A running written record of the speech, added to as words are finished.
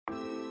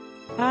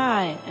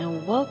Hi,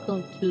 and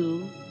welcome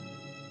to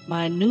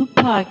my new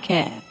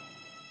podcast.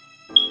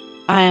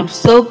 I am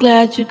so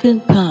glad you can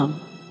come.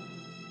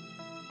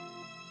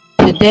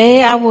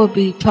 Today I will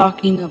be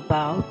talking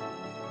about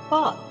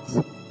thoughts,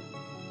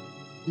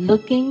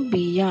 looking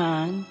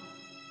beyond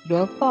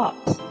your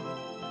thoughts.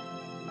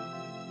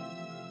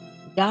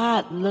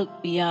 God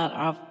looked beyond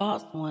our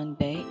thoughts one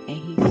day and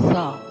He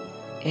saw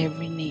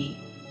every need.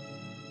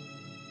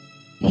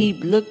 He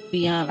looked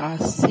beyond our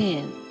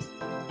sins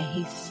and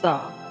He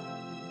saw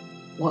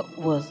what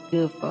was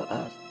good for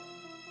us.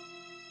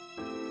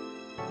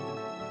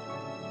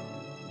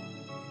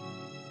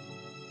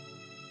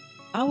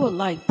 I would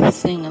like to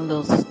sing a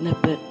little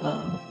snippet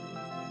of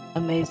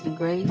Amazing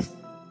Grace.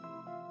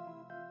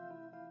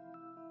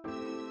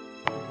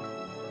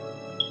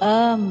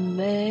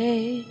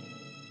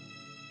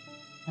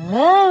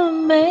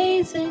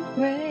 Amazing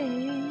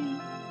grace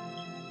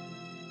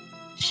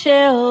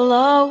shall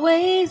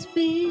always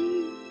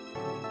be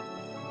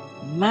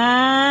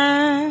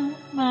my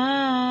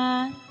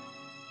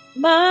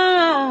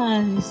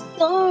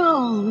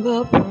song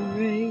of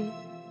praise.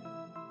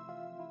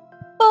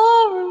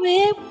 For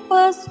it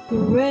was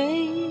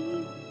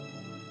great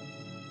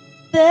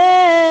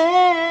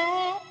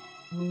that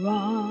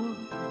wrought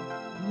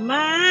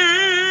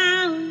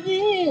my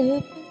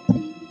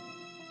liberty.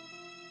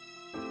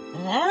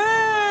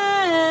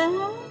 I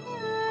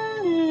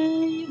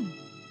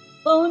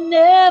will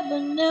never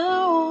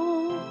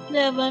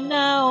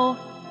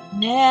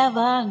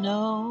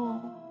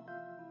know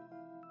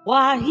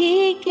why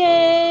He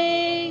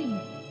came.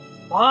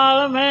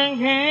 Why the man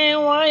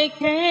came, why he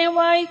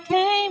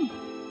came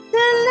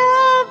to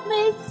love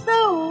me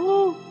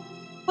so.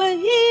 But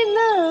He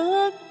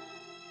looked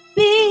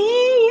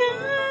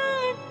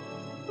beyond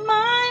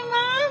my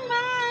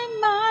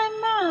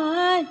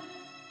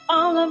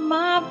all of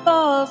my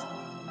faults,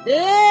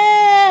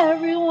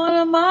 every one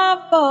of my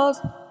faults,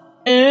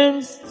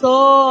 and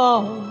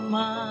saw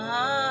my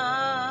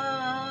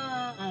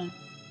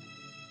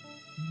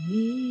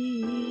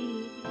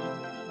need.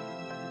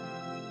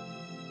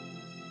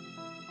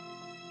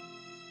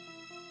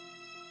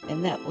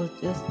 And that was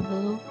just a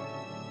little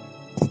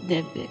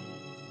snippet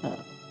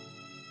of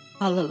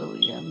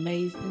Hallelujah,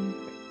 Amazing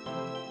Grace.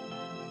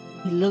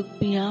 He looked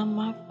beyond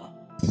my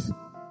faults.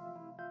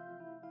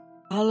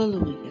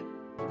 Hallelujah.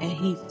 And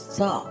He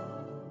saw.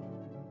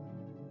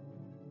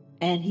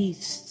 And He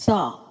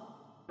saw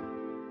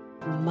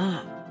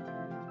my.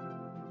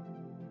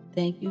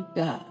 Thank you,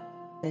 God,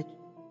 that you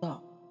saw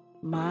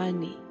my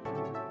need.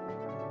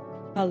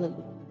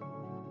 Hallelujah.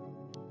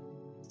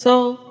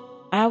 So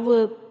I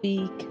will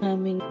be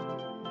coming.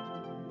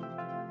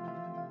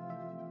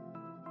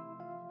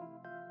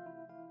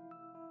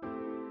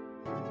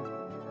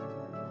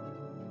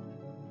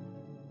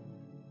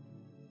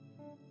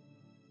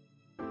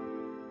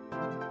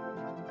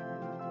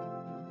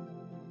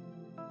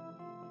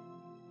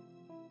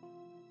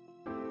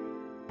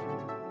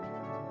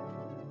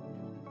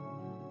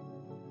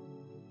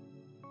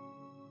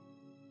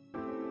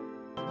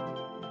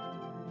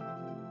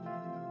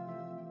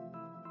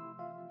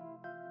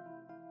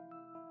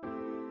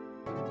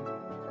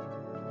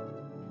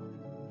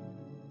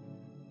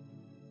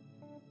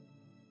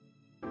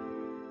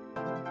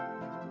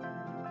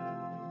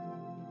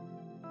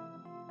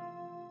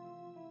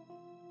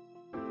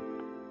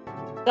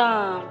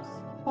 Psalms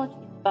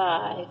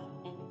 25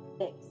 and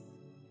 6.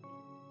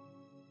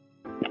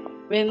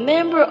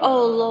 Remember,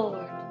 O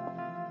Lord,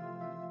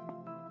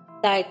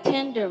 thy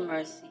tender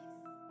mercies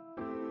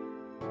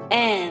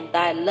and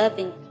thy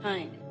loving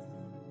kindness.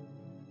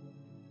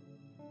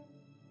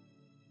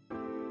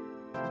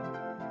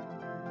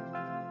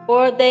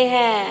 For they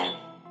have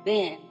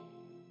been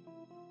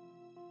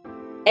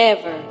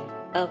ever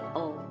of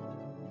old.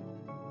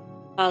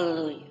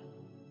 Hallelujah.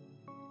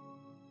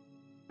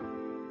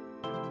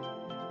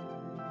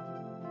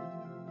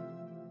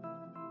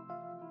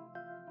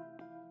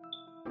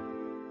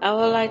 I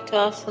would like to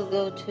also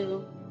go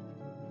to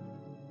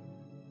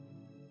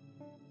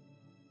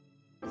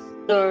the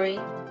story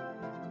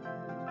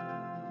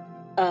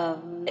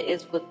of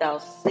is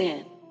without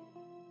sin.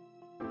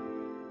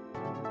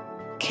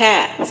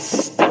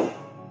 Cast.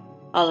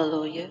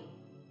 Hallelujah.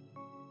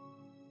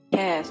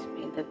 Cast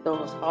means to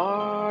throw as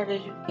hard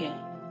as you can.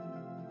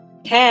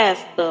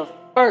 Cast the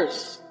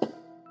first,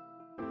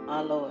 my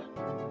Lord,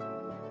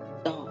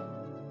 stone.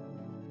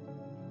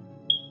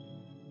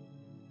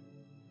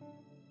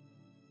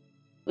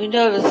 We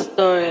know the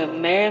story of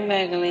Mary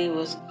Magdalene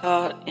was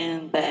caught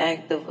in the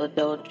act of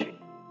adultery.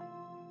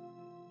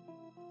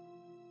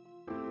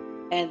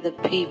 And the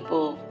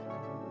people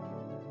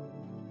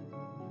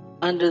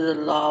under the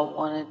law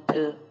wanted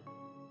to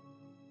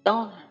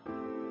stone her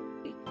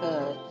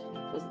because she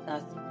was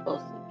not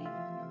supposed to be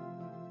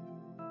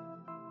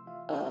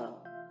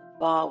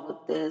involved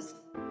with this.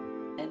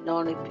 And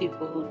only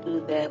people who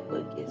do that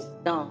would get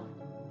stoned.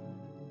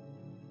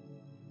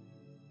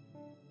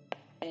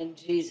 And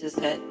Jesus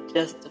had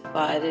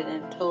justified it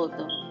and told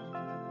them,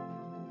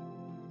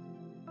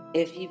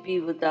 if you be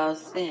without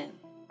sin,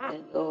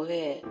 then go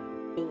ahead,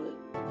 do it.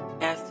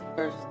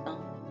 first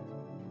stone.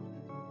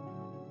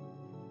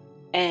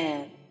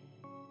 And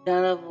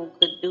none of them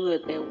could do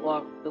it. They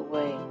walked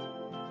away,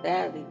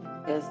 sadly,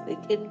 because they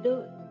couldn't do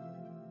it.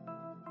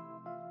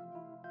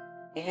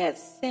 They had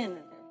sin in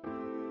it.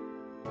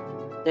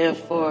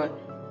 Therefore,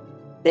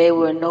 they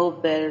were no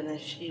better than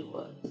she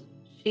was.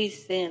 She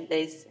sinned,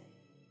 they sinned.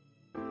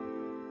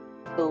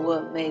 So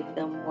what made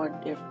them more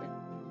different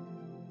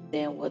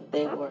than what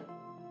they were?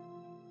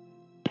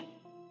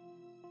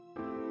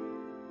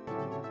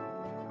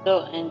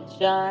 So in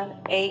John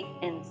 8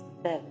 and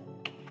 7,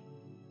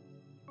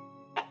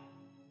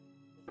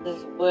 this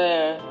is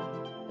where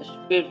the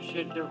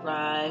scripture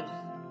derives.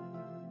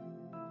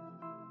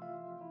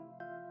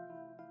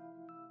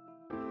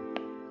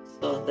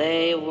 So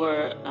they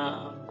were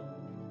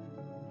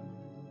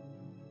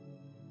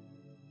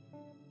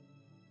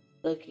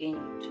looking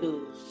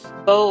to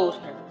scold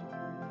her.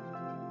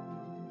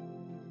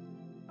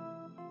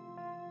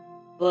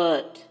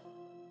 But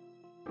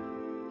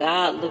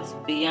God looks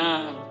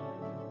beyond.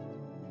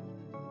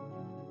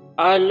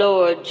 Our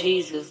Lord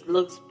Jesus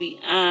looks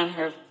beyond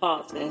her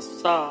faults and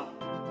saw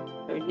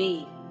her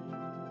need.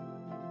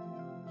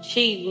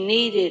 She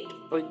needed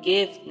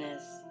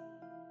forgiveness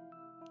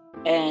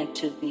and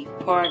to be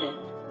pardoned.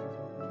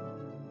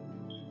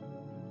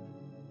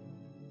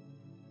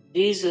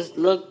 Jesus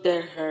looked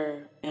at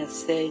her and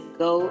said,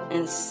 "Go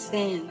and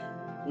sin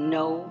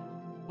no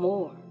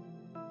more.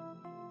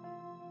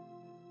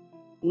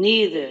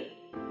 Neither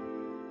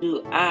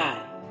do I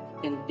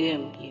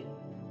condemn you.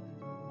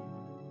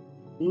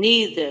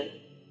 Neither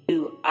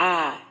do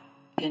I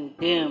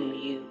condemn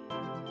you.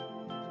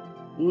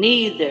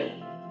 Neither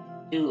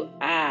do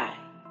I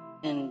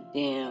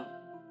condemn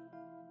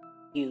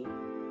you."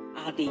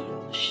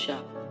 Adios.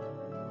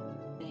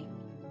 Thank you.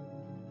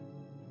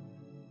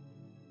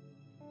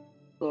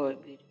 Glory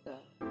be to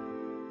God.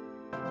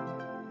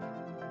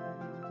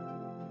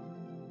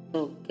 So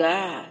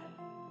God,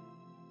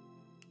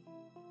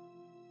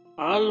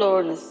 our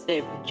Lord and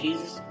Savior,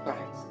 Jesus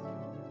Christ,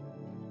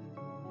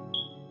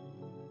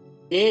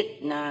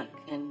 did not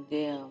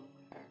condemn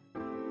her,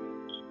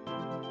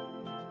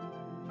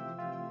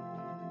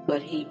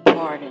 but He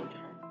pardoned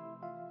her.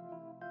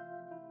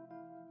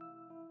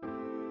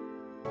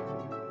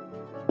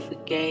 He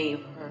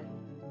forgave her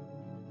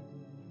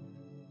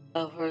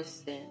of her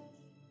sins,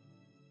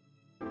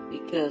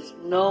 because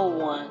no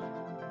one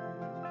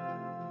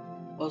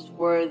was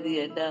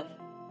worthy enough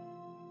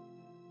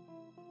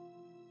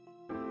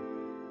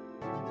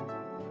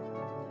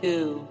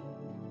to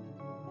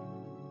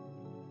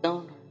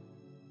stone her,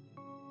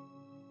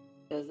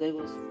 because they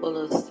was full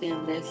of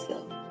sin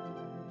themselves.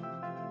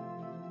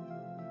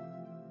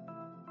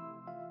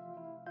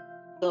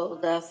 So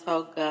that's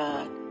how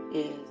God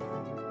is.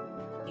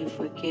 He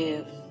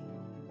forgives.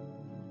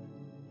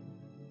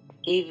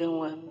 Even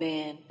when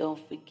man don't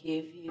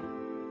forgive you,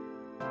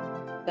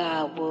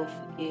 God will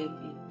forgive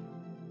you.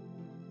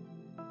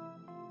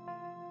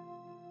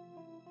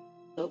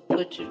 So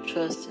put your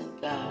trust in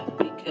God,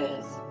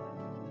 because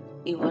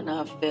He will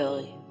not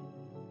fail you.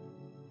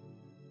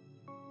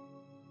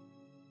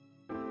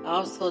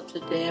 Also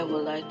today I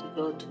would like to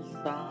go to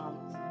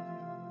Psalms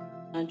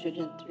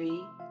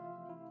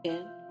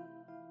 103:10.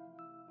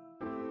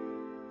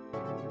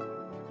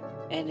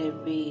 And it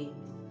reads,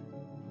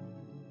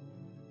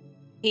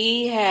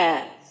 "He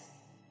has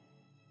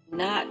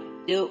not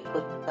dealt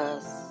with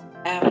us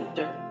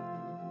after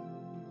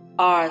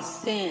our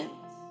sins,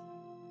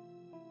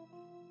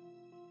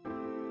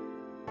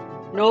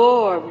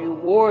 nor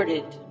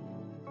rewarded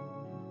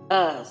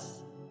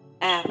us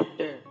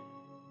after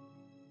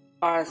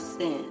our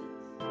sins.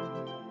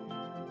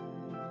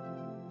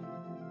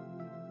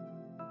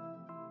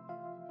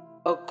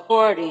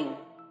 According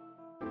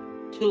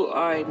to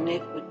our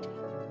iniquity."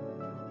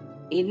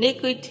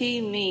 Iniquity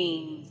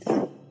means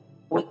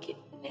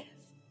wickedness,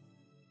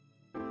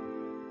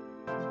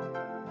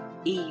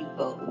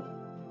 evil,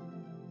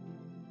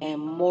 and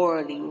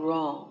morally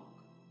wrong.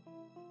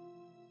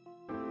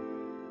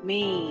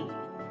 Mean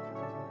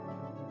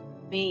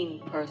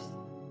person,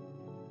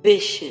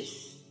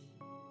 vicious,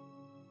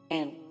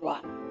 and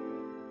rotten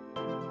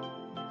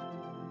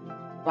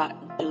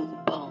to the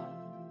bone,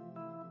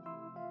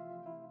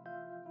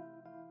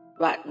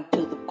 rotten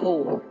to the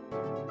core.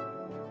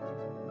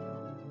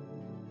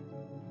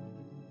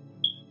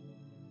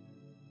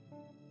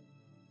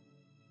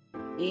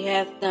 He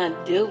hath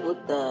not dealt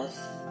with us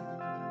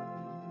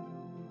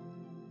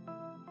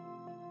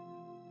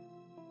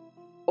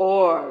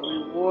or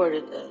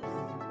rewarded us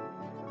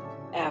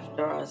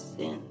after our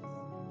sins.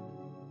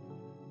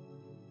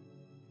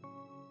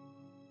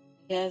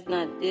 He has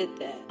not did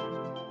that.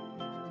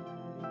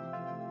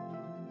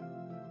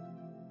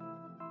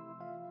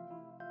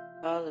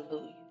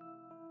 Hallelujah.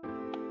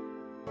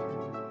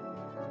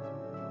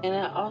 And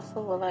I also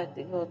would like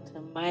to go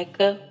to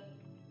Micah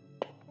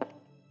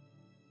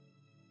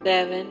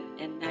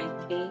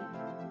 7:19.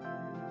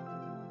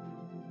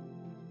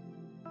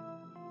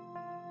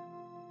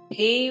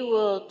 He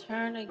will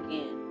turn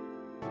again.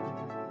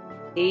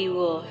 He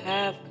will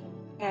have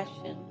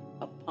compassion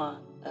upon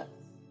us.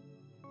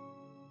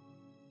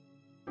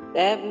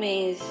 That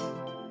means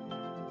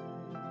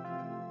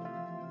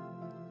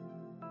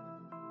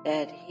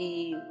that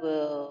He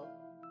will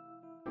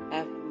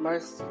have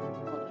mercy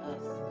on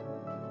us.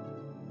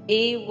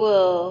 He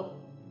will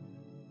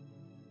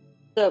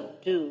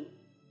subdue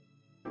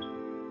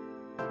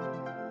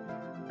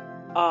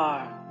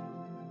our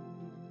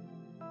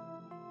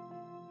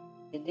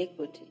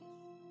iniquities,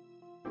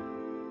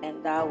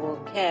 and thou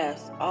wilt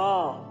cast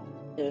all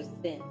their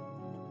sins in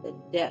the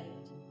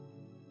depth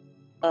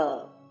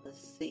of the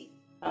sea.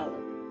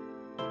 Hallelujah.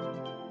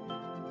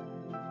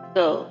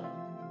 So,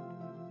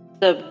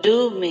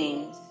 subdue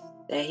means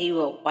that He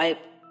will wipe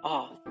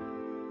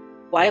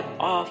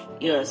off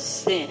your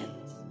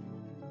sins,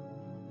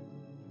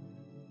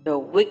 your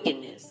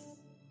wickedness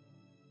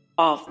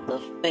off the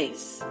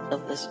face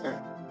of this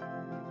earth,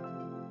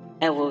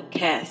 and will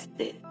cast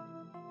it,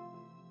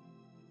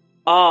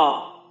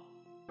 all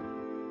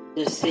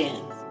the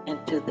sins,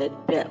 into the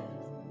depth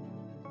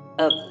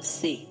of the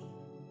sea.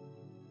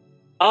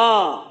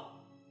 All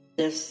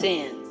their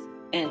sins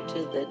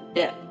into the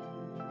depth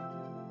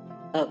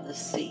of the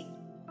sea.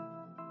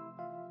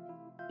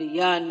 Do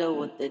y'all know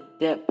what the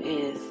depth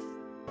is?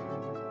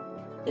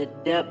 The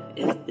depth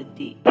is the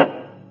deep.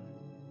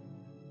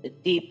 The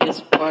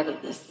deepest part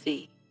of the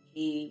sea.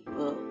 He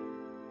will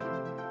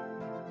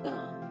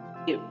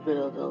get rid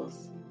of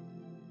those,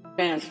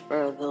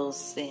 transfer those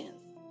sins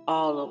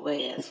all the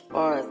way as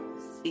far as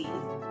the sea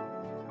is.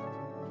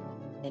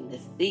 And the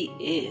sea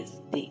is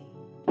deep.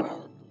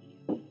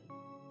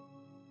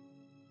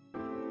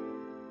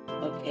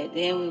 Okay,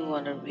 then we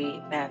want to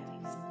read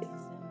Matthew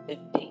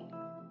 6:15.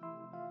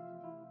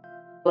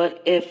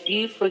 But if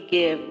you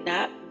forgive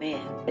not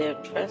men their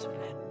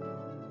trespasses.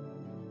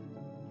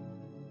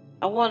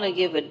 I want to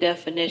give a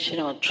definition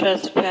on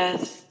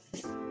trespasses.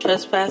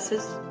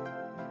 Trespasses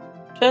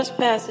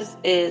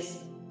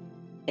is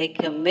a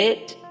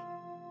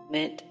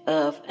commitment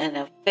of an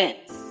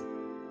offense.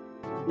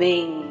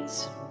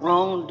 Means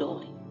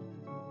wrongdoing.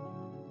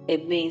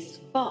 It means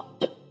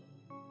fault.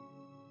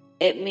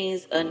 It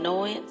means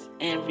annoyance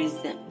and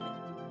resentment.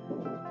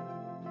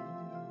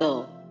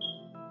 So,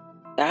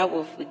 God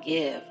will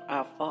forgive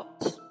our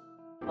faults.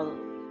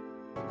 Hallelujah.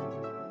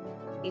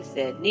 He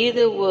said,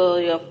 neither will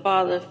your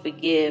Father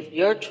forgive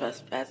your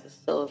trespasses.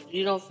 So if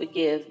you don't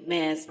forgive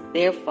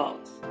their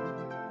faults,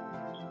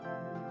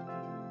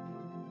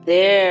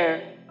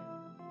 their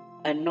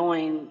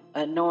annoying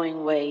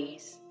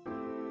ways,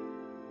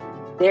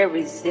 their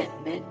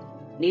resentment,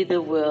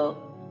 neither will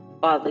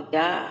Father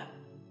God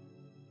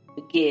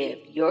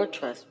forgive your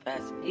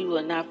trespasses. He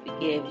will not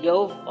forgive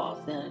your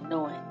faults and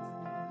annoyance,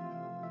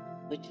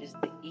 which is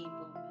the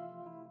evil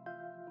man,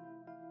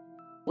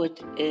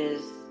 which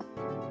is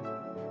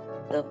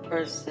the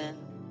person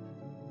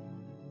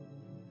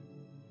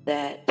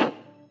that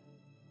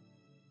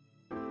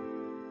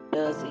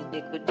does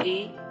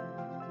iniquity,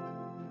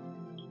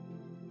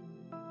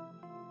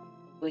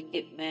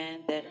 wicked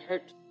man that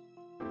hurts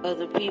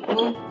other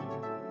people.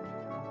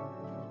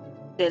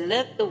 That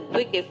let the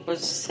wicked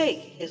forsake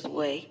his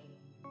way.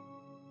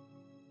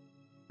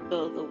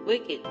 So the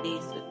wicked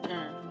needs to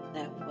turn from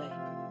that way,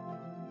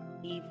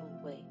 evil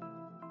way,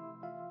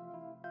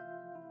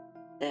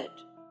 that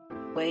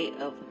way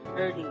of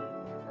hurting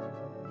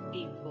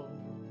people,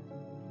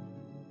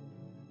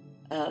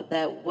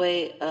 that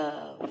way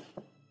of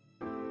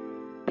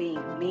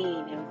being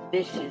mean and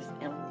vicious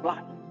and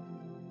rotten,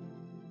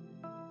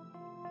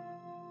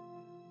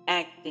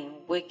 acting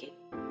wicked.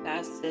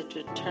 God said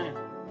to turn.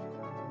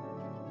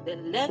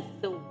 Then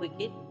let the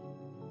wicked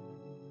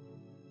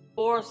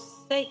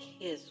forsake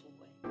his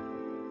way,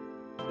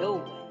 your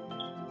way,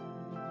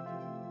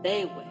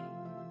 their way.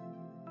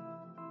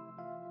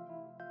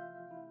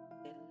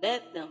 And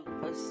let them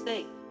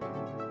forsake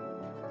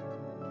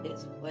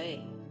his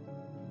way.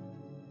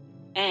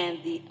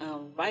 And the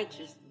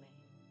unrighteous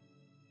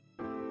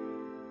man,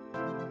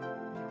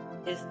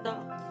 his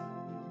thoughts.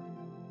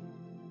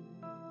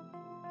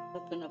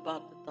 Something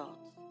about the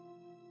thoughts.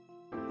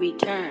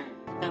 Return,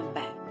 come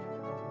back.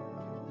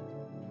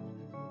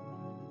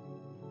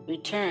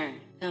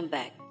 Return, come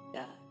back to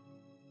God.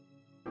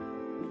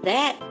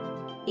 That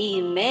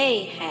He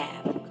may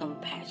have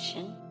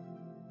compassion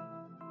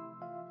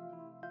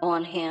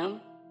on him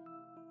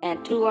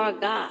and to our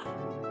God,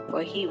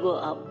 for He will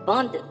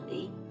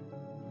abundantly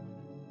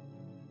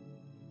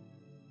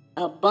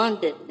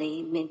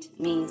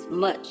means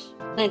much,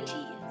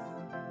 plenteous.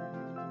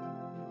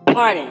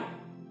 Pardon.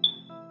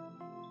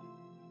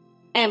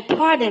 And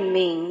pardon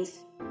means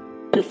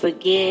to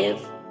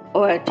forgive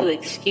or to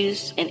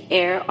excuse an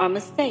error or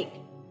mistake,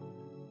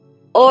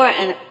 or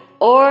an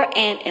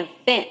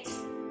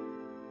offense.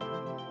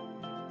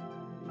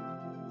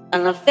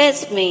 An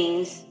offense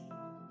means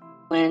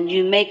when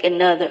you make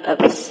another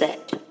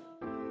upset.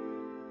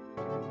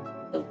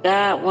 So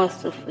God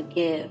wants to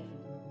forgive,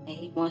 and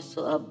He wants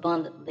to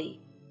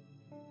abundantly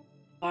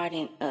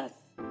pardon us.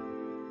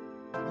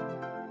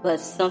 But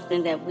it's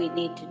something that we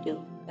need to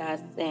do.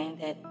 God's saying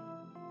that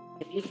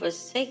if you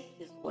forsake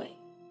this way,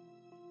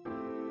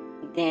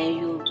 then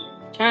you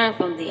turn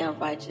from the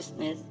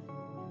unrighteousness,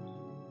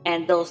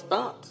 and those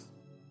thoughts,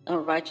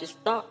 unrighteous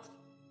thoughts.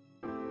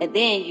 And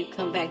then you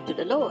come back to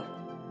the Lord.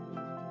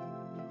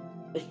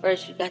 But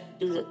first you got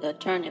to do the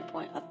turning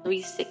point, a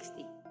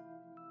 360.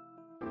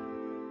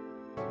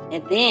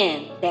 And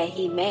then that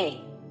he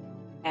may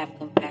have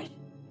compassion.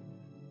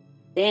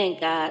 Then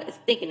God is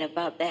thinking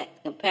about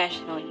that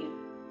compassion on you.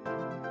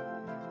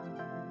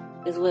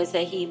 Because when it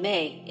says he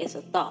may, it's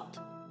a thought.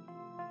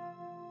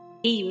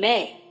 He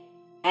may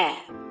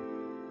have.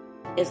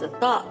 It's a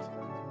thought.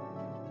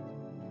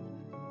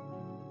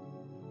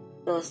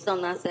 So if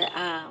someone said,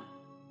 I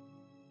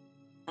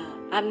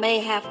may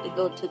have to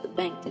go to the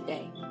bank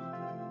today.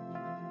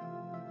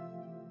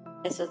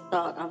 It's a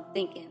thought. I'm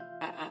thinking.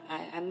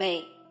 I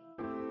may.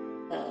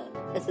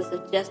 It's a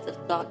suggestive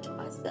thought to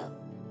myself.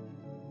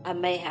 I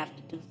may have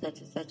to do such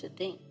and such a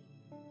thing.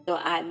 So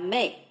I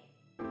may.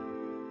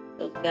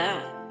 So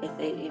God,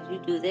 if you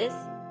do this,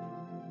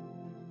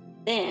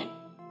 then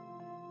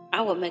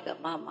I will make up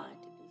my mind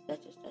to do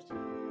such and such a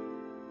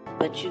thing.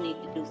 But you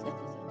need to do such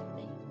and such a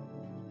thing.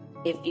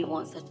 If you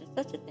want such and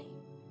such a thing.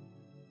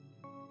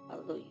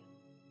 Hallelujah.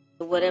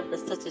 So whatever the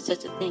such and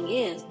such a thing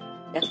is,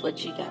 that's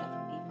what you got to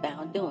be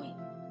found doing.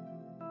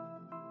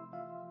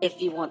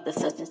 If you want the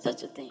such and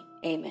such a thing.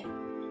 Amen.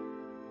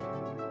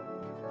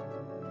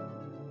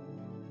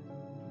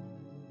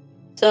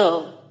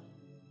 So,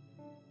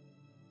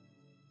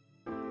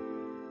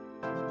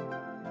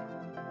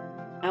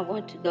 I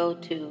want to go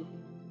to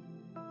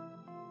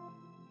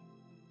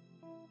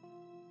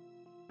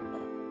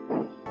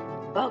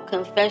about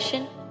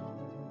confession.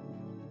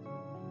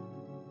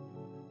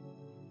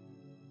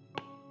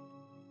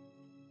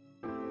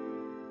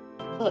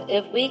 So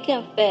if we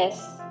confess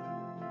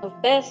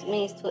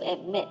means to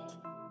admit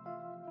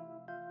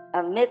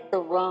the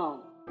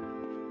wrong.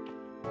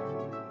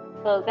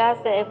 So God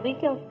said if we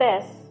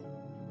confess,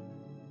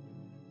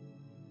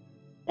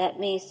 that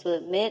means to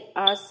admit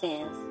our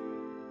sins.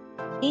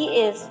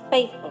 He is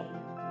faithful.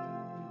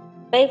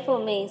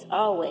 Faithful means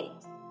always.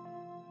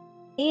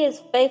 He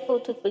is faithful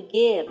to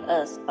forgive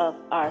us of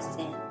our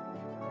sin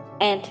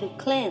and to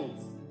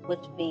cleanse,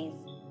 which means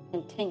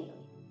continually.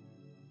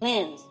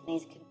 Cleanse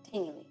means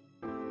continually.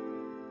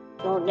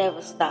 Don't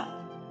never stop.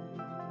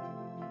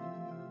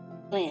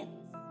 Cleanse.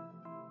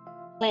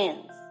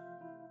 Cleanse.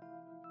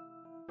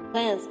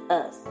 Cleanse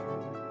us.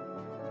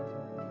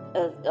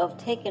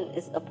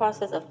 It's a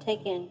process of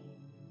taking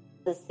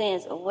the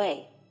sins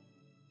away,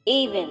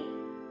 even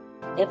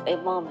if a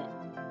moment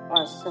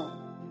or soon.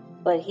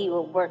 But He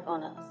will work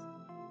on us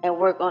and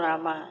work on our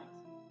minds.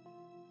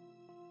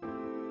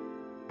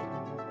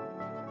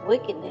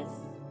 Wickedness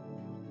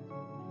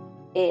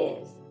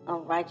is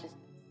unrighteousness,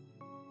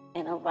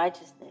 and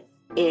unrighteousness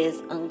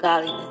is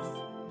ungodliness.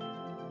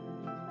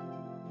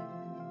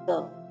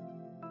 So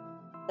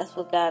that's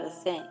what God is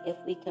saying. If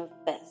we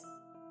confess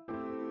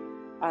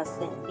our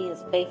sins, He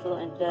is faithful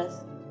and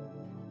just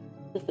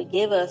to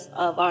forgive us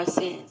of our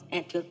sins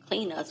and to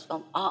clean us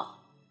from all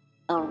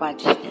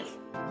unrighteousness.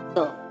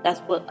 So that's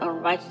what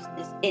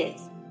unrighteousness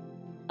is.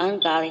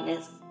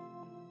 Ungodliness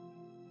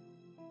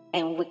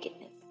and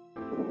wickedness.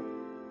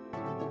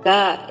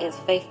 God is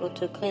faithful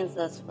to cleanse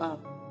us from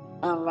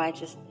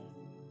unrighteousness.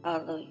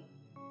 Hallelujah.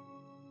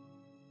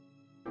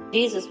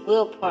 Jesus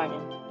will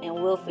pardon and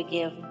will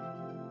forgive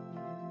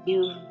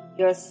you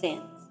your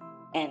sins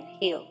and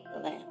heal the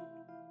land.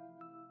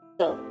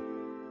 So,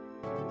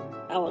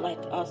 I would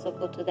like to also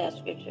go to that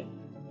scripture.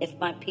 If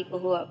my people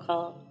who are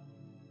called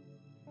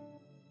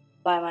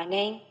by my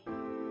name.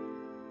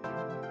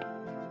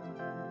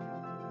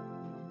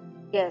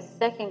 Yes,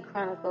 2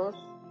 Chronicles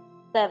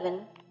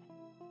 7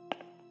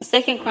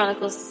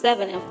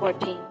 and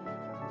 14.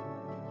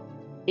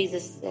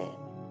 Jesus said,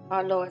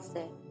 our Lord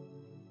said,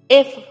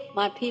 if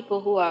my people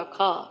who are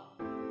called,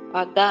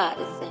 our God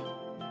is saying,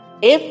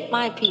 if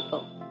my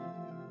people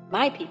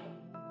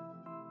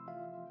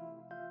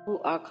who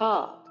are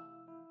called,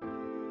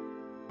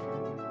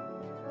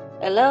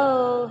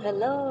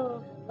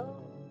 hello,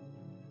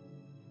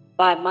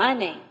 by my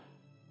name,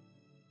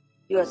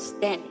 you are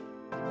standing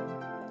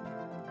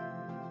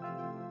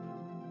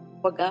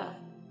for God.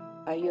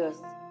 Are you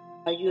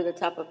the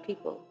type of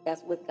people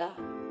that's with God?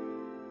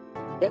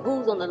 That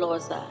who's on the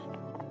Lord's side?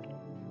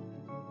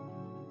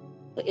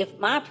 So if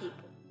my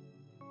people,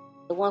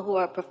 the one who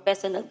are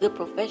professing a good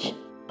profession,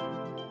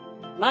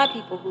 my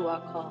people who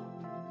are called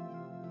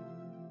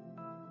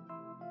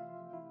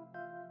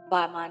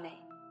by my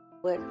name,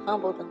 would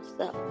humble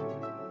themselves,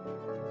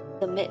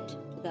 submit to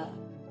God,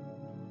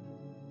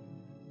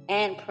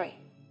 and pray,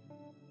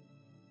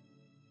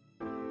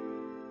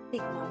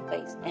 seek my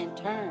face, and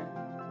turn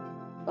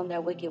from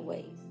their wicked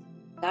ways,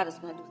 God is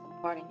going to do some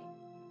pardoning.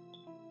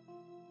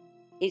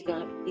 He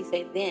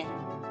said, then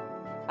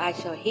I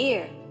shall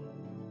hear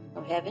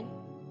from heaven,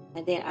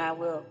 and then I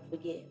will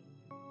forgive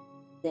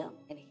them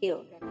and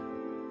heal their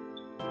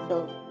land.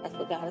 So that's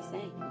what God is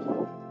saying. He's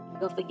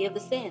going to forgive the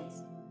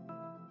sins.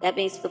 That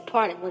means the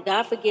pardon. When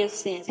God forgives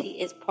sins, He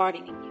is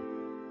pardoning you.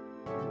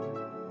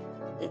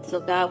 And so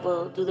God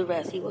will do the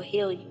rest. He will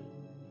heal you,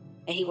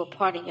 and He will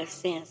pardon your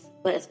sins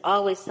But it's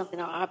always something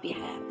on our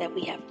behalf that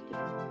we have to do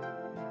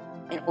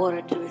in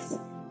order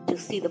to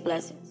see the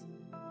blessings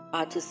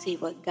or to see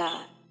what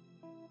God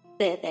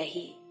said that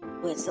He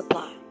would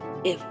supply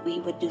if we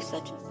would do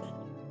such and such.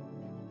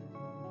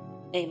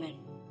 Amen.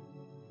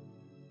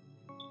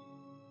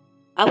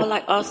 I would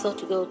like also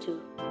to go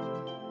to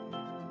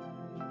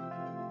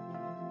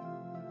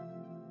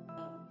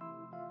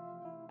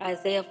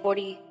Isaiah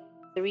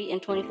 43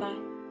 and 25.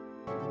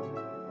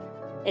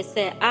 It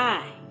said,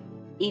 I,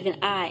 even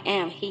I,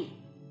 am He.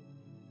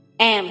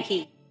 Am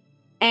He.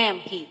 Am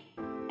He.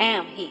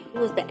 Am He.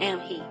 Who is the am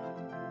He?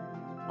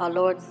 Our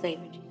Lord and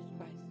Savior, Jesus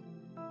Christ.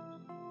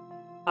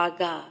 Our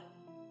God.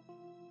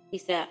 He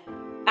said,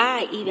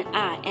 I, even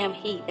I, am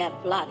He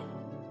that blotted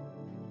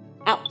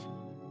out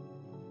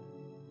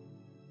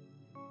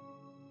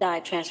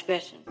thy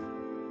transgressions.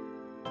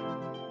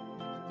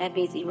 That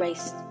means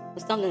erased.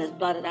 But something that's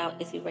blotted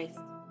out is erased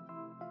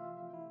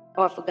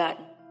or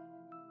forgotten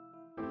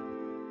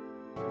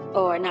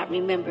or not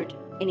remembered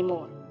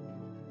anymore.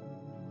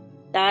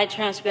 Thy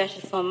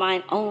transgressions for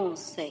mine own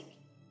sake,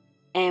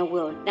 and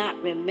will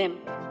not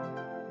remember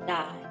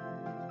thy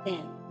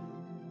sin.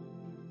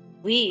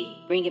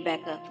 We bring it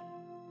back up,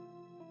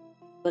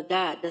 but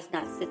God does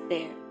not sit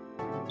there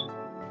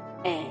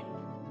and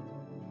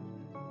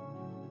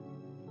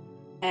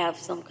have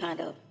some kind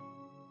of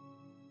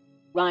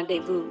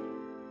rendezvous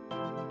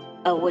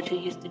of what you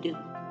used to do.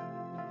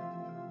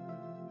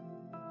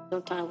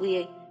 Sometimes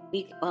we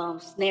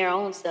snare our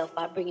own self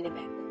by bringing it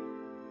back up.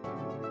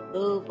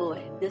 Oh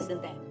boy, this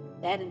and that,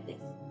 that and this.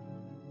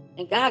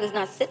 And God is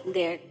not sitting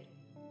there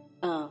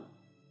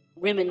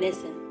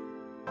reminiscing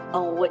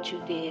on what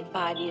you did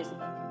 5 years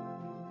ago.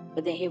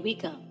 But then here we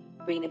come,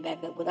 bringing it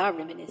back up with our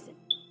reminiscing.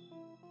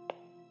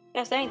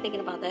 Yes, I ain't thinking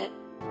about that.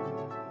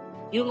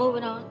 You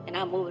moving on, and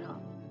I'm moving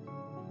on.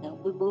 And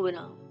we're moving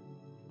on.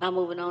 I'm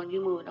moving on,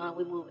 you moving on,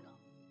 we're moving on.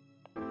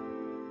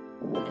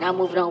 And I'm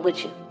moving on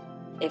with you,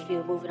 if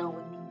you're moving on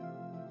with me.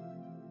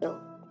 So,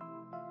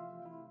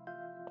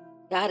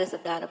 God is a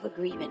God of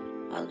agreement.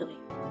 Hallelujah.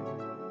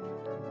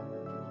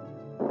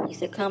 He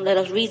said, come, let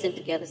us reason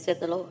together, said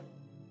the Lord.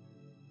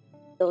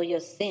 Though your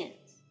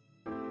sins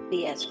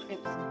be as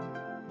crimson,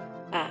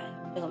 I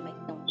will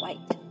make them white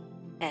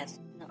as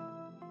snow.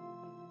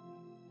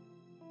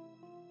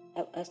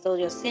 So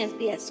your sins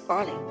be as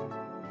scarlet,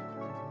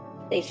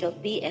 they shall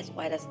be as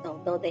white as snow.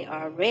 Though they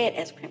are red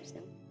as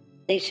crimson,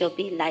 they shall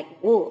be like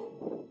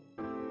wool.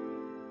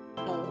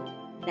 Oh,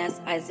 that's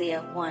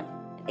Isaiah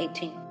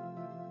 1:18.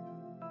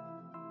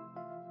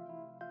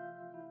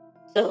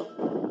 So,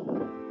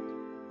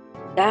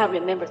 God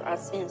remembers our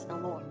sins no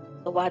more.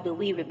 So why do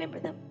we remember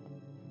them?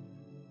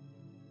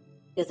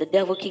 Does the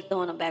devil keep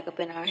throwing them back up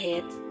in our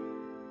heads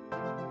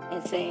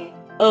and saying,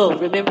 oh,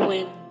 remember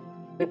when?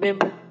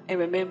 Remember and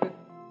remember?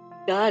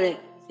 God is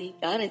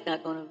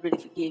not going to really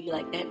forgive you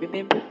like that.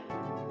 Remember?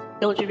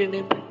 Don't you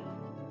remember?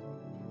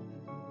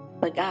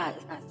 But God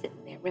is not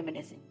sitting there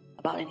reminiscing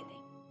about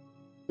anything.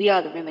 We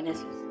are the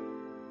reminiscers.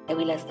 And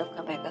we let stuff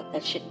come back up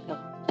that shouldn't come.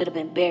 Should have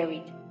been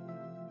buried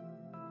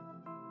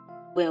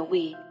when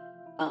we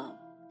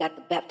got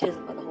the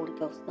baptism of the Holy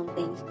Ghost. Some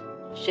things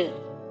should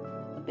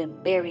have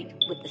been buried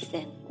with the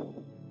sin.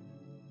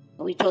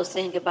 When we told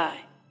sin goodbye.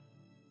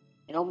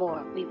 No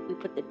more. We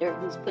put the dirt.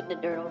 We was putting the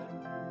dirt over.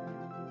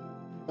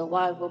 So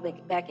why go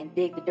back and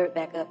dig the dirt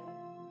back up?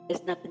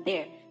 There's nothing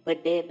there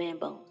but dead man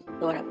bones.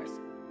 Lord have mercy.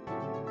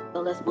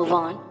 So let's move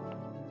on.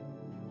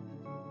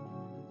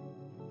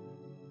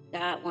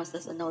 God wants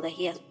us to know that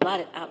He has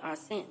blotted out our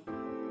sin,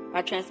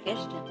 our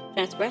transgression.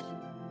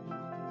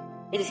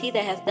 It is He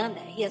that has done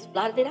that. He has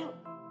blotted it out.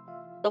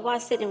 So why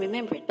sit and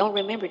remember it? Don't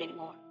remember it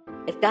anymore.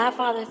 If God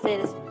Father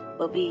said this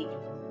will be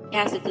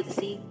cast into the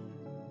sea,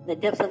 the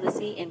depths of the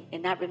sea,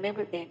 and not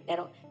remember it, then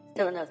it's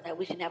telling us that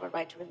we shouldn't have a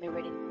right to remember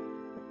it anymore.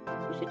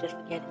 We should just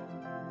forget it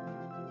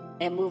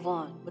and move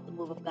on with the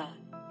move of God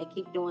and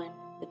keep doing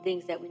the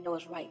things that we know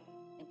is right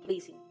and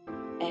pleasing,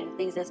 and the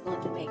things that's going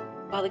to make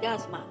Father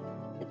God smile,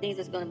 the things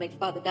that's going to make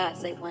Father God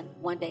say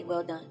one day,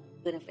 well done,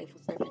 good and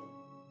faithful servant.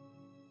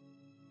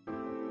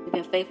 You've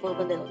been faithful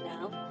over little,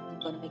 now I'm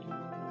going to make you more.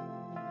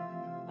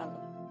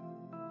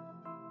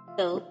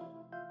 So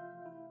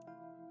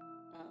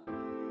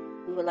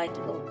we would like to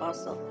go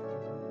also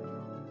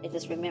and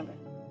just remember,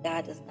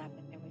 God does not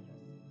remember your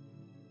sin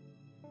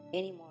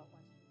anymore.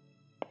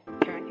 Once you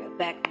turn your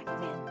back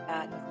on sin,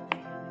 God does not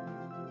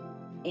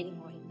remember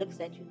anymore. He looks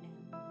at you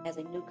now as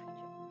a new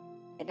creature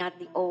and not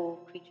the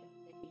old creature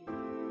that you used to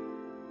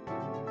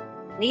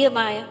be.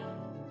 Nehemiah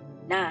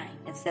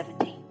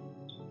 9:17.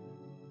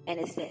 And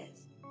it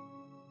says,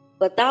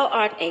 but thou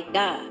art a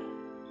God.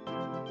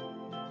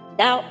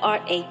 Thou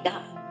art a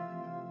God.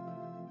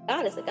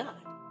 God is a God.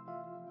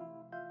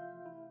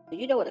 Do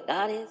you know what a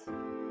God is?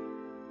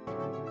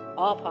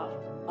 All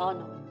powerful, all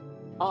knowing,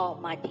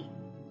 almighty.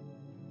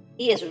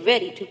 He is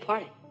ready to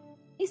pardon.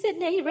 He's sitting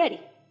there, He's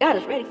ready. God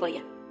is ready for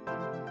you.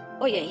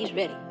 Oh yeah, He's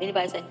ready.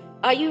 Anybody say,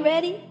 are you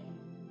ready?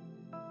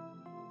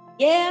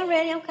 Yeah, I'm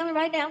ready. I'm coming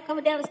right now. I'm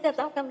coming down the steps.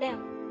 I'm coming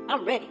down.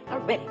 I'm ready.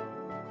 I'm ready.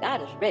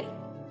 God is ready.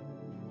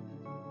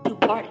 to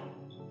pardon,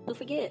 to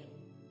forgive.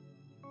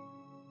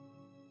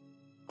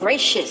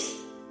 Gracious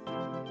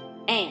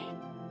and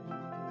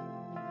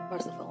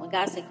merciful. When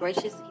God said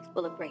gracious, he's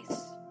full of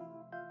grace.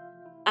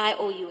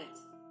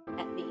 IOUS.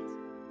 That means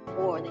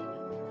more than enough.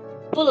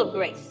 Full of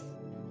grace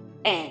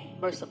and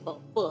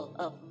merciful, full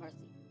of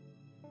mercy.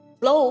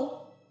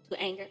 Slow to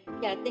anger.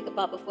 You got to think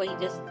about before you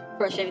just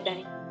crush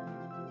everything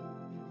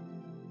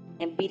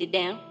and beat it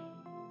down.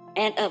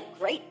 And of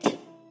great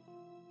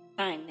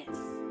kindness.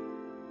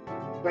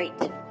 Great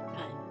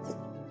kindness.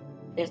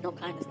 There's no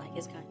kindness like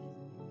his kindness.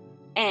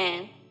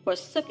 And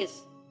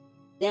forsooketh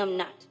them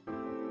not.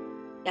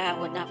 God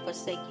will not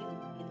forsake you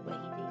in the way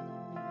he did.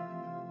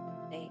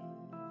 They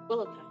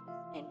full of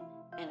kindness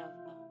and of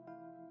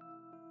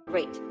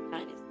great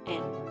kindness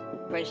and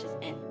gracious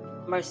and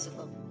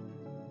merciful.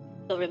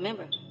 So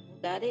remember who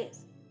God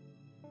is.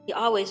 He's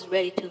always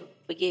ready to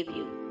forgive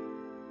you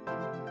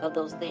of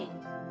those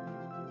things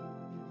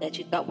that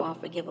you thought were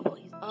unforgivable.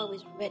 He's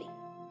always ready.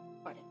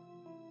 Pardon.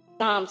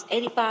 Psalms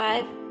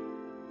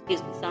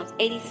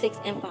 86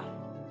 and 5.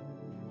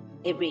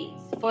 It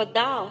reads, For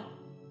thou,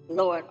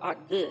 Lord,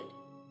 art good,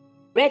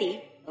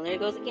 ready, well, there it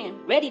goes again,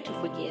 ready to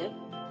forgive,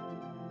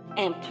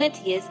 and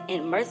plenteous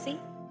in mercy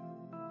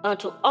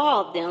unto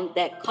all them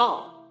that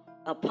call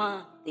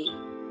upon thee.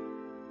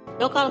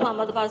 Don't call upon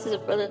mother, father, sister,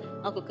 brother,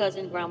 uncle,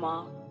 cousin,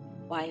 grandma,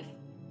 wife,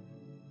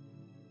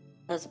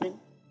 husband.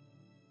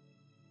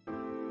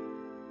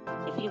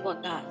 If you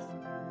want God to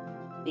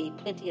be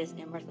plenteous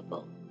and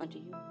merciful unto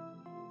you,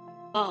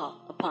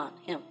 call upon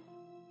him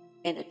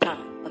in the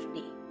time of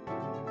need,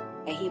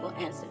 and he will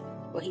answer.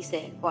 For he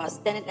said, For I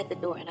stand at the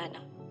door and I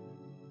knock.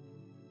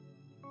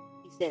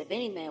 He said, if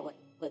any man would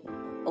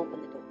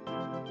open the door,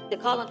 he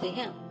said, call unto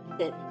him. He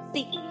said,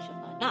 seek and you shall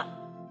find. Knock.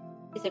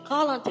 He said,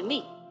 call unto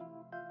me.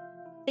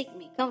 Seek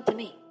me. Come to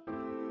me.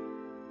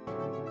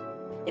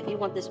 If you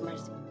want this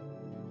mercy,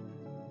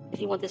 if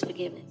you want this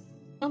forgiveness,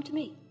 come to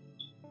me.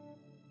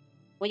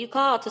 When you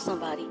call to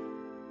somebody,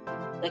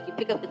 like you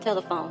pick up the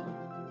telephone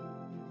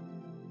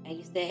and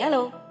you say,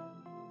 hello,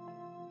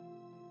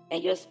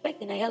 and you're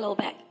expecting a hello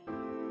back.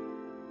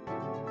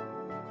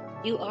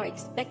 You are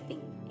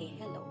expecting a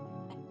hello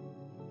back.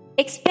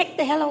 Expect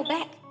the hello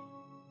back.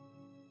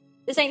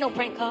 This ain't no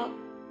prank call.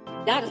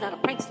 God is not a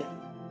prankster.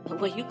 But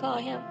when you call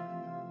him,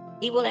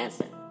 he will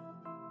answer.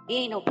 He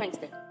ain't no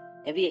prankster.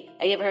 Have you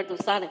ever heard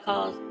those silent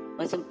calls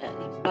when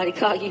somebody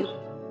call you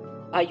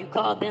or you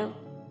call them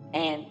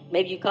and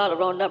maybe you called the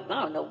wrong number?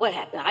 I don't know what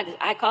happened.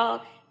 I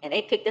called and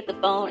they picked up the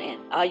phone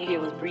and all you hear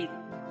was breathing.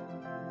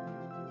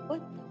 What?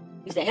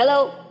 You say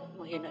hello? You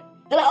won't hear nothing.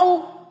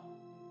 Hello?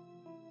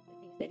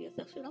 You say to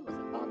yourself, shoot, I must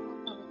have called the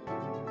wrong number.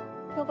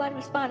 Nobody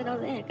responded on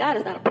the end. God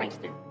is not a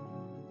prankster.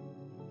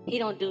 He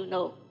don't do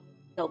no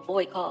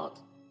void calls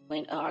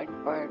when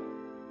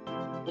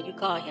you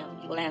call him,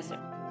 he will answer.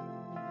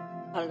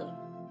 Hallelujah.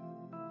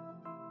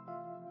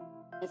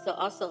 And so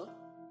also,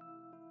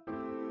 you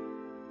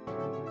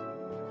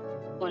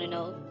want to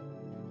know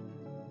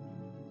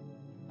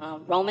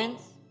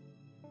Romans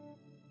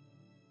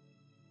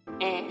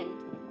and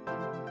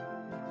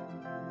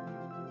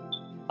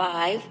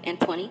 5 and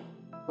 20.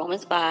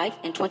 Romans 5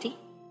 and 20.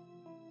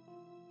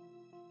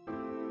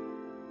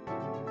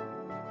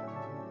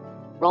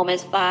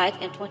 Romans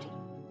 5 and 20.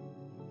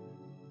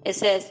 It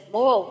says,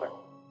 moreover,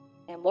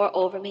 and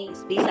moreover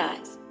means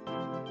besides.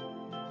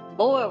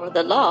 Moreover,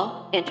 the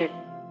law entered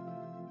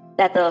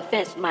that the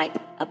offense might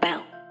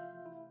abound.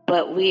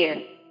 But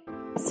where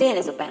sin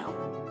is abound,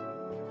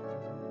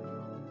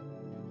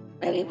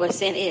 where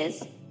sin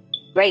is,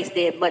 grace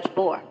did much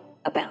more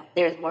abound.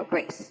 There is more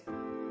grace.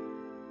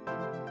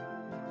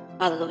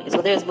 Hallelujah.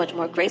 So there's much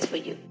more grace for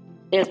you.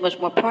 There's much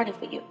more pardon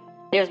for you.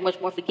 There's much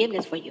more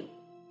forgiveness for you.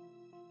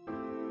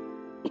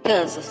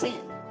 Because of sin,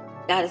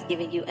 God is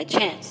giving you a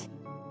chance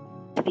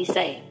to be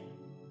saved.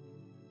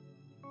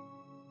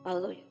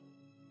 Hallelujah.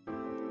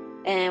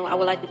 And I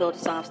would like to go to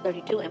Psalms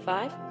 32 and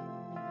 5.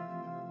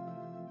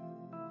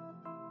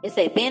 It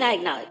says, then I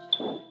acknowledge.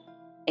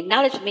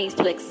 Acknowledge means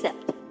to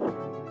accept.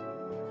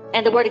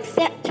 And the word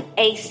accept,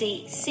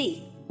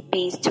 A-C-C,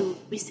 means to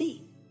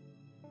receive.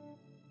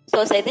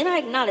 So it says, then I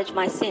acknowledge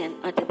my sin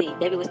unto thee.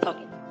 David was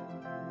talking.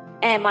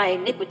 And my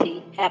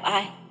iniquity have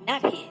I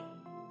not hid.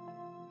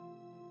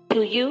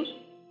 To you,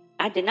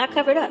 I did not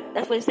cover it up.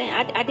 That's what it's saying.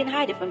 I didn't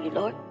hide it from you,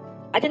 Lord.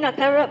 I did not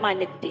cover up my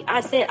iniquity.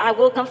 I said, I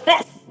will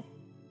confess.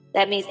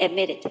 That means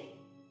admit it.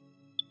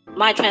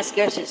 My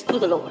transgressions to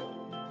the Lord.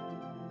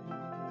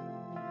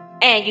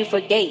 And you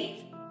forgave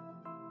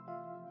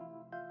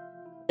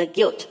the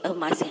guilt of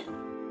my sin.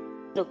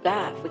 So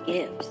God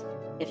forgives.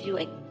 If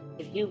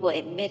you will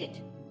admit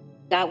it,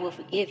 God will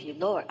forgive you.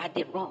 Lord, I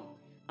did wrong.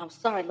 I'm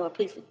sorry, Lord.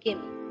 Please forgive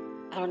me.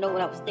 I don't know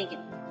what I was thinking.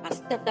 I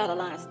stepped out of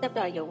line. I stepped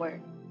out of your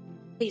word.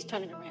 Please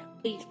turn it around.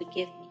 Please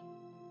forgive me.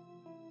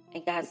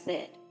 And God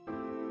said,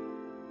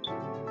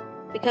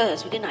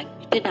 because you did not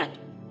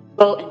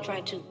go and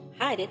try to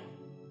hide it,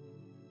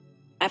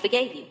 I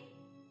forgave you.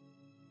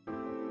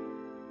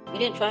 You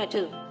didn't try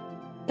to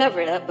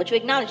cover it up, but you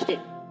acknowledged it.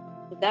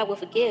 So God will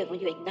forgive when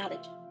you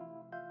acknowledge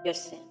your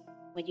sin,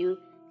 when you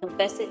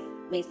Confess it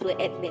means to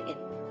admit it.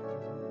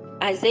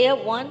 Isaiah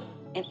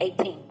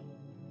 1:18.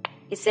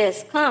 It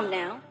says, come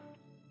now,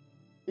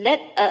 let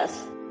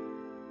us,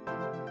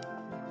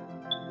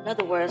 in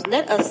other words,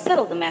 let us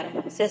settle the matter,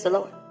 says the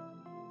Lord.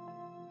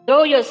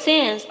 Though your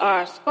sins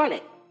are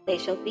scarlet, they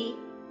shall be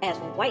as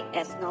white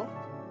as snow.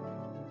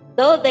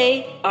 Though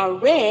they are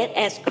red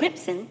as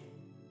crimson,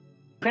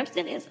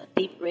 crimson is a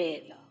deep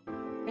red, y'all.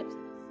 Crimson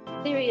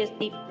is serious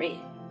deep red.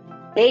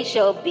 They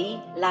shall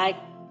be like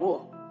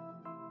wool.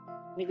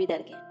 Let me read that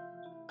again.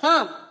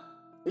 Come,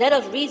 let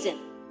us reason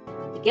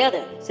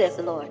together, says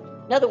the Lord.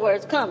 In other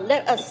words, come,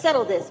 let us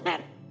settle this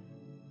matter,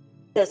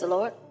 says the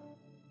Lord.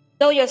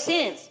 Though your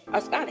sins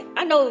are scarlet.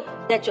 I know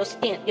that your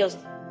sins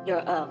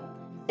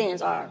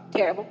are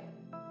terrible.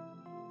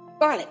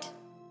 Scarlet.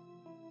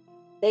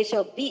 They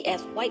shall be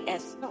as white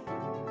as snow.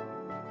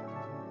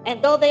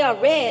 And though they are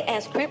red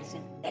as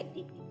crimson, that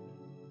deep,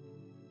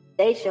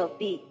 they shall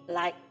be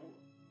like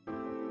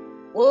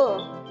wool.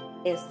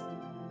 Wool is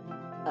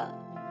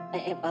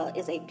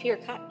a pure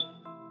cotton.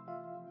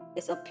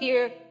 It's a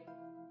pure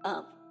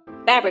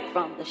fabric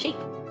from the sheep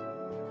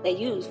they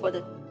use for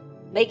the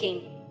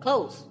making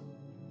clothes.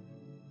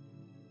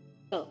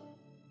 So,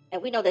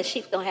 and we know that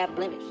sheep don't have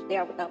blemish. They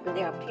are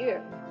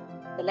pure.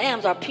 The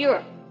lambs are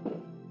pure.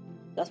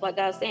 That's why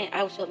God's saying,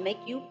 I shall make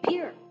you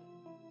pure.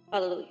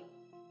 Hallelujah.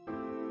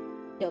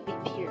 They'll be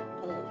pure.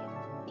 Hallelujah.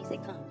 He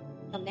said,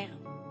 come now.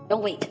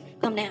 Don't wait.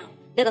 Come now.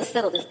 Let us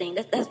settle this thing.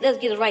 Let's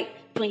get it right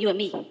between you and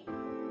me.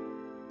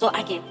 So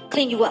I can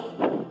clean you up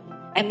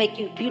and make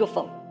you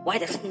beautiful,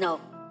 white as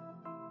snow.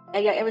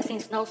 Have you ever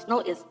seen snow? Snow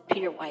is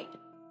pure white.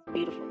 It's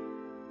beautiful.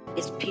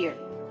 It's pure.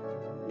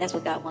 And that's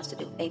what God wants to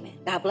do. Amen.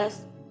 God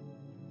bless.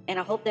 And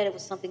I hope that it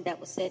was something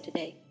that was said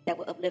today that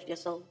will uplift your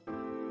soul.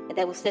 And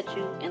that will set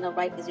you in the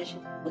right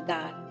position with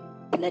God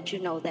to let you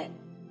know that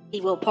He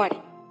will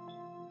pardon.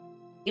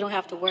 You don't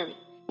have to worry.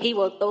 He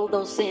will throw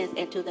those sins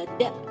into the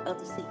depth of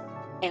the sea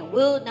and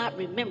will not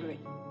remember it.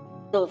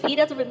 So if He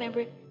doesn't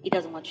remember it, He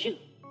doesn't want you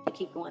to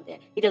keep going there.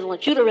 He doesn't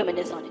want you to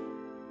reminisce on it.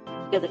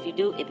 Because if you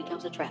do, it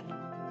becomes a trap.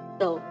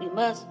 So we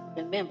must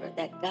remember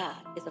that God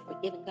is a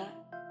forgiving God.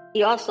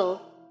 He also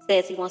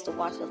says He wants to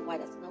wash us white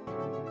as snow.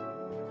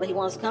 But He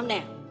wants to come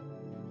now.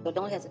 So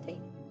don't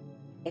hesitate.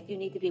 If you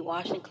need to be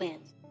washed and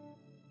cleansed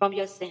from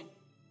your sin,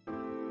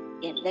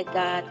 and let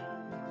God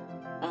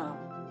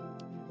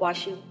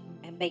wash you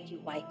and make you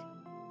white.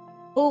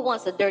 Who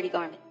wants a dirty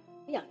garment?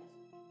 Be honest.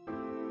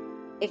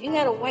 If you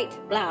had a white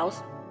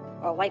blouse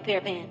or a white pair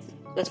of pants,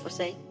 just for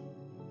sake,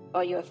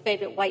 or your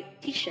favorite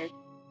white t-shirt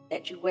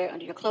that you wear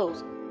under your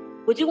clothes,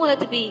 would you want it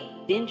to be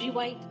dingy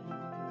white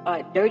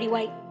or dirty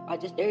white or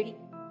just dirty?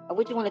 Or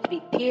would you want it to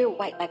be pure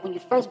white, like when you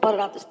first bought it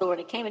off the store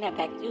and it came in that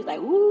package, you was like,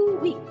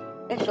 woo-wee,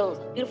 that shows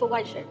a beautiful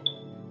white shirt.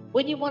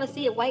 Wouldn't you want to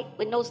see it white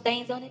with no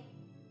stains on it?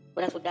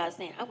 Well, that's what God's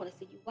saying. I want to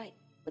see you white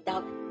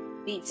without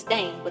being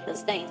stained with the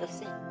stains of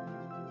sin.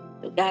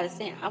 So God is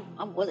saying,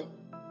 I'm willing.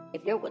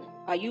 If you're willing,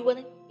 are you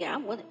willing? Yeah,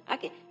 I'm willing.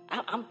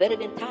 I'm better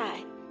than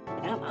Tide.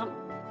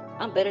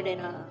 I'm better than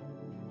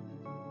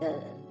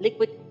the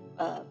liquid,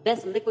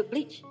 best liquid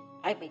bleach.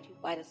 I made you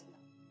white as snow.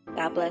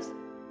 God bless.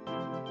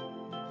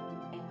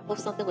 And I hope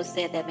something was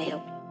said that may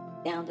help you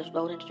down this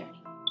road and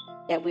journey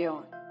that we're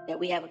on. That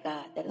we have a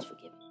God that is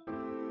forgiving.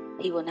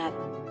 He will not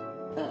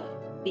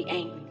be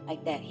angry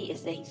like that. He is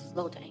saying He's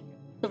slow to anger.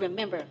 So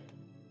remember,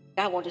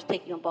 God won't just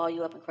take you and ball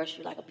you up and crush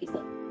you like a piece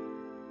of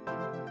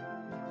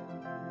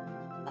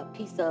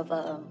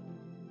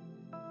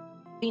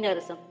peanut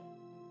or something.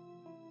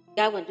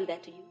 God wouldn't do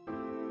that to you.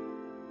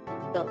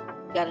 So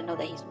you got to know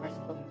that He's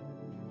merciful.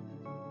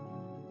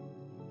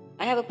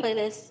 I have a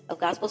playlist of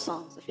gospel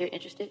songs if you're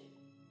interested.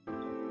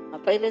 My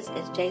playlist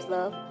is Jay's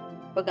Love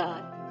for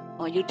God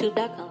on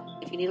YouTube.com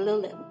if you need a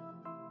little lift.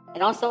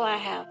 And also I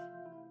have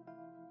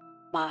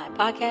my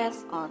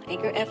podcast on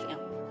Anchor FM.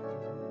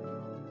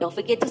 Don't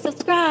forget to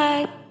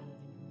subscribe.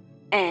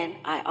 And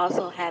I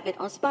also have it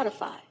on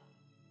Spotify.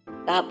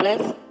 God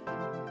bless.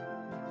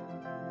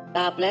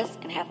 God bless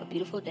and have a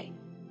beautiful day.